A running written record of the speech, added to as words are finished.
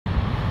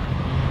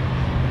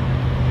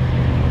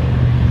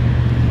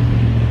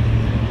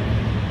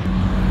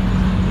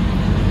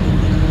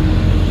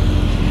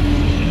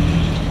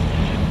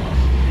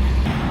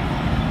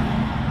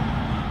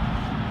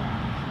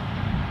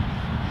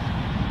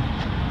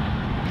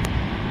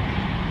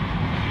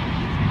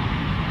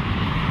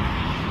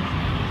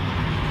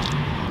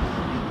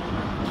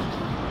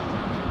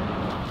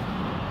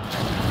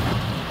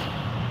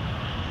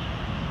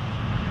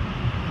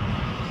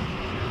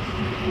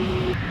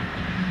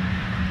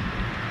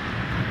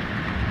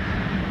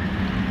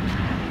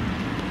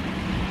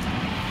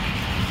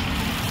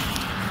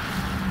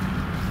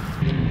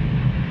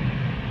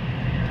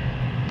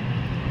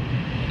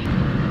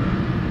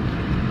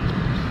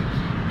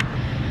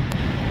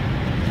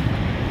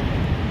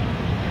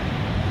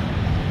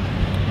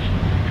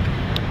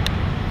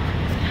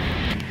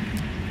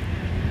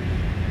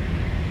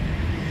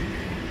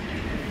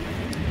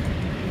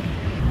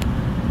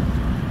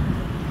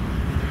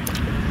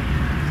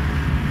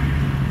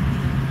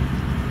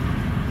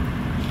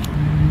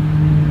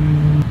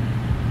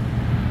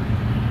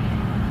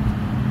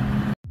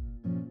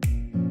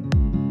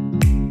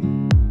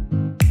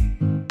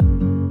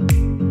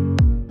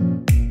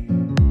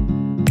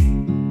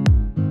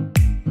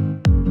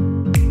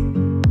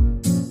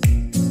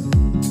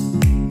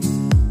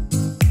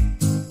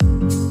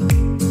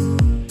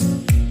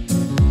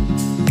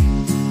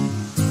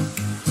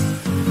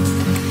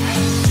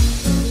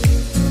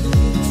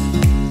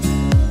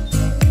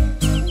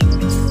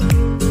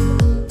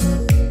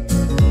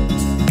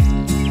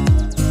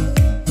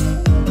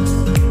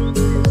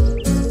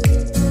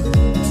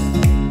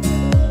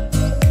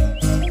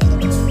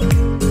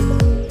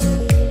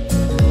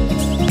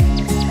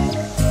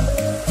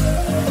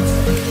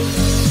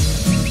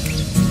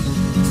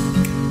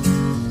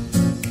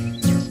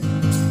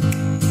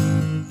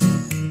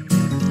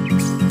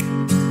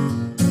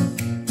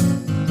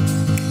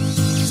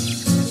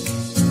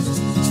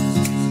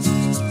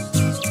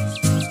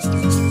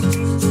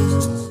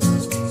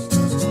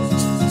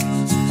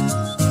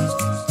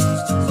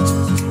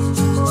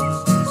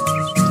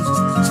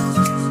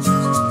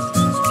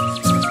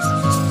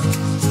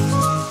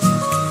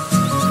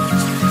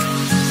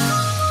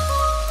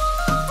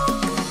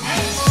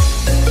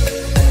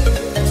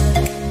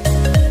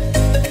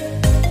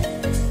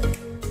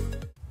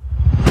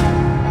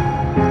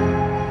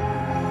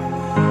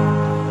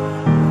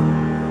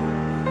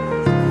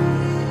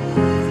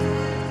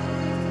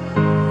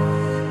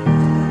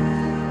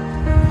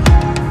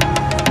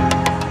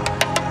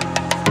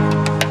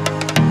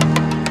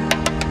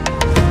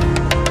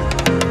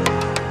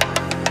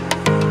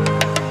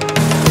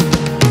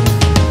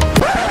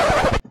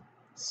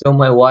So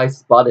my wife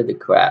spotted the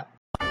crab.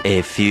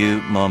 A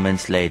few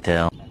moments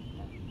later.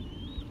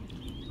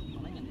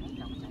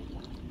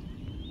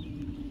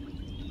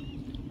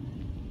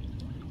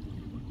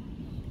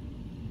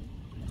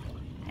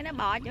 Nó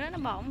bò cho nó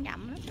bò không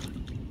chậm lắm.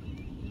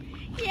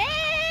 Yeah!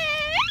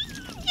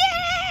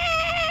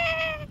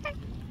 Yeah!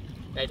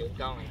 Đây được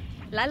con này.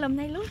 Lại lùm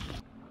đây luôn.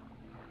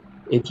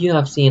 If you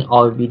have seen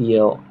our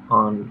video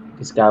on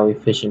the Skyway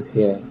fishing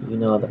pier, you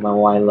know that my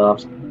wife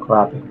loves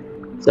crabbing.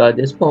 So at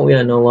this point we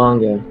are no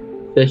longer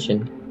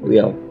fishing, we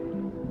are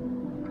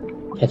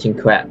catching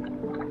crab.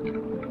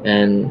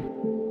 And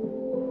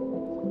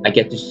I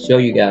get to show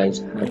you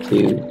guys how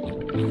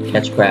to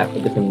catch crab, a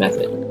different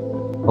method.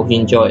 Hope you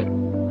enjoy it.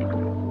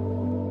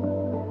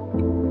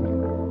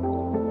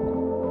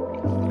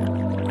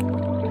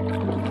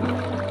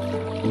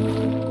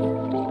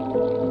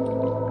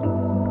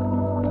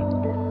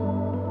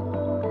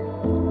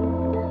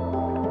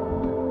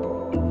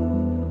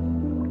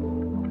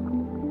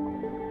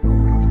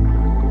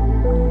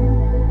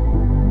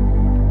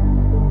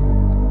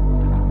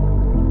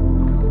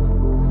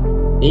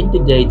 In the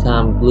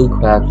daytime, blue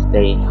crabs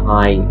they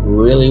hide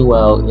really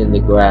well in the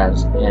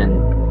grass, and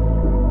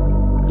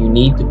you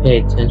need to pay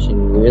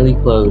attention really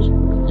close.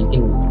 You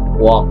can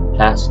walk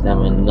past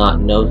them and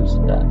not notice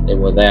that they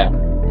were there.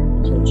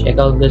 So check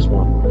out this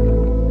one.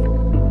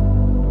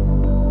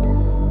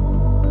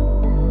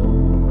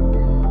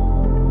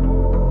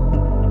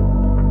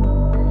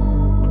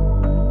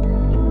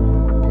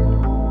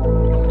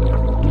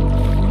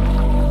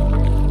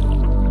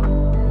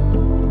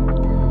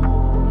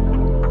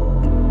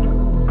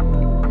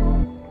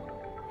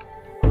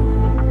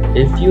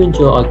 If you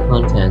enjoy our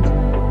content,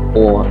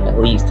 or at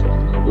least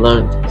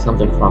learned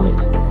something from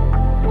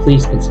it,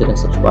 please consider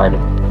subscribing.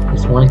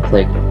 Just one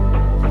click,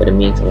 but it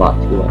means a lot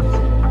to us.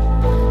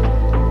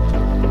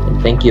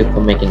 And thank you for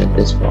making it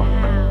this far.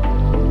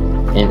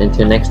 And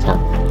until next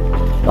time,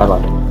 bye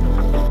bye.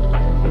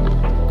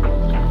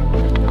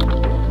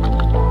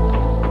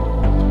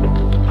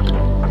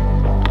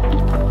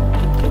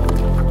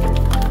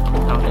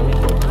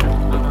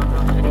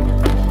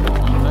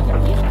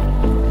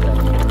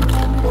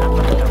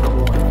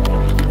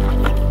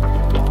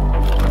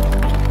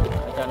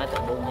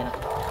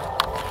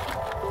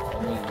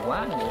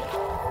 Quá nhiều.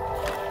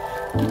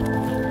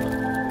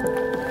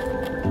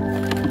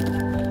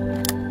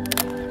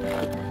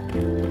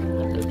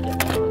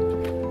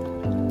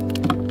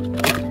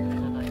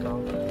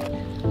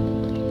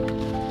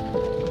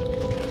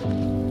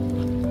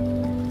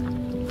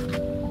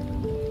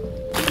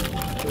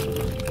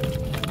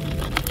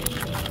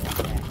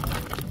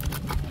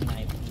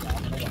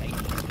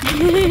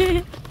 Này,